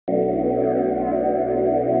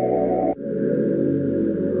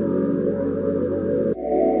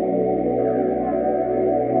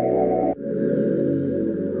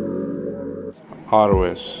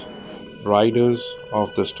ROS, Riders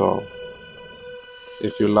of the Storm.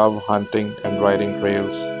 If you love hunting and riding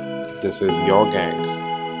trails, this is your gang.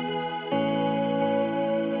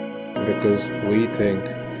 Because we think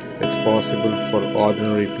it's possible for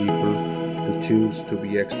ordinary people to choose to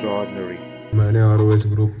be extraordinary. मैंने ROS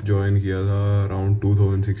group join किया था around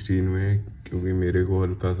 2016 में, क्योंकि मेरे को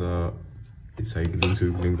हल्का सा cycling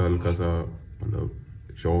स्विकलिंग का हल्का सा मतलब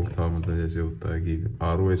शौक था। मतलब जैसे होता है कि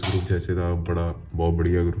ROS ग्रुप जैसे था, बहुत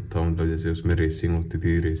बढ़िया ग्रुप था। मतलब जैसे उसमें रेसिंग होती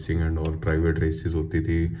थी, racing and all, private races होती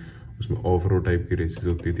थी, उसमें ऑफ रोड टाइप की रेसेस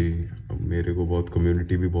होती थी। अब मेरे को बहुत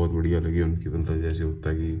कम्युनिटी भी बहुत बढ़िया लगी उनकी। मतलब जैसे होता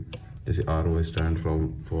है कि जैसे ROS stand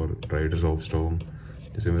for Riders of storm.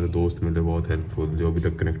 जैसे मेरे दोस्त मिले बहुत हेल्पफुल, जो अभी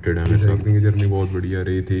तक कनेक्टेड है मेरे साथ। साइकिलिंग की जर्नी बहुत बढ़िया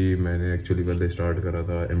रही थी। मैंने एक्चुअली पहले स्टार्ट करा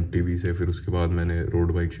था MTB से, फिर उसके बाद मैंने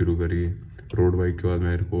रोड बाइक शुरू करी। रोड बाइक के बाद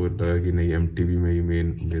मेरे को लगा कि नहीं, MTB में ही मेन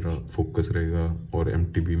मेरा फोकस रहेगा। और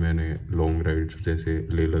MTB मैंने लॉन्ग राइड्स जैसे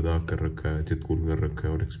लेह लद्दाख कर रखा है, चितकुल कर रखा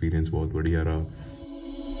है, और एक्सपीरियंस बहुत बढ़िया रहा।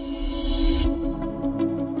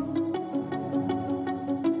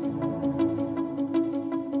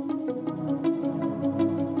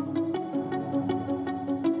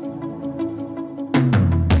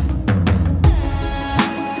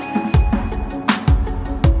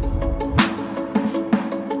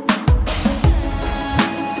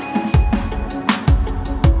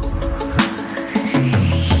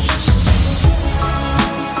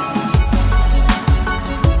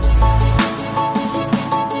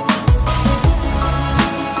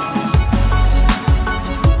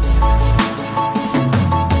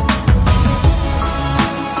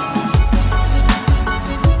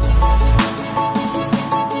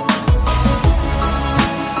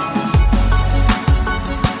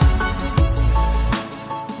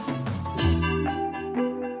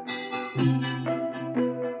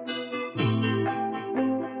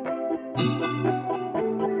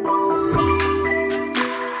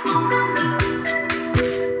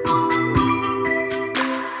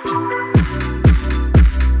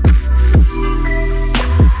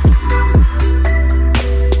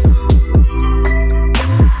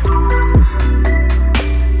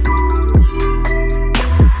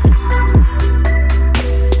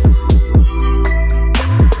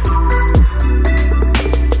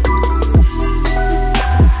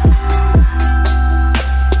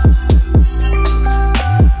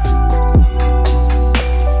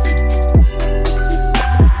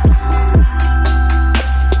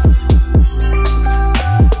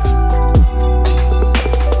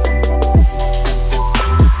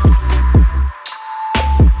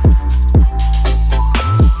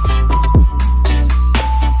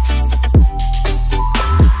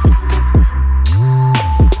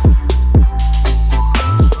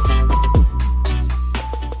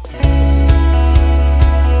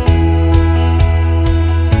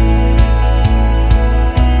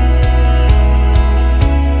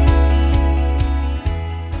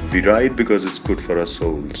 We ride because it's good for our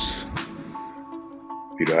souls.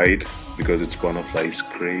 We ride because it's one of life's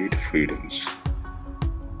great freedoms.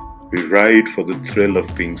 We ride for the thrill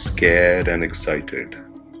of being scared and excited.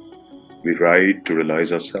 We ride to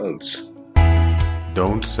realize ourselves.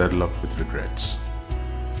 Don't settle up with regrets.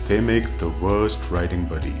 They make the worst riding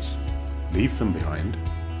buddies. Leave them behind.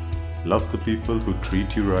 Love the people who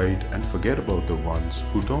treat you right and forget about the ones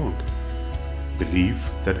who don't. Believe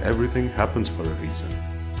that everything happens for a reason.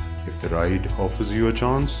 If the ride offers you a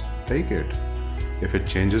chance, take it. If it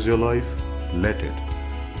changes your life, let it.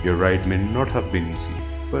 Your ride may not have been easy,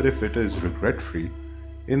 but if it is regret-free,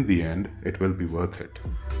 in the end, it will be worth it.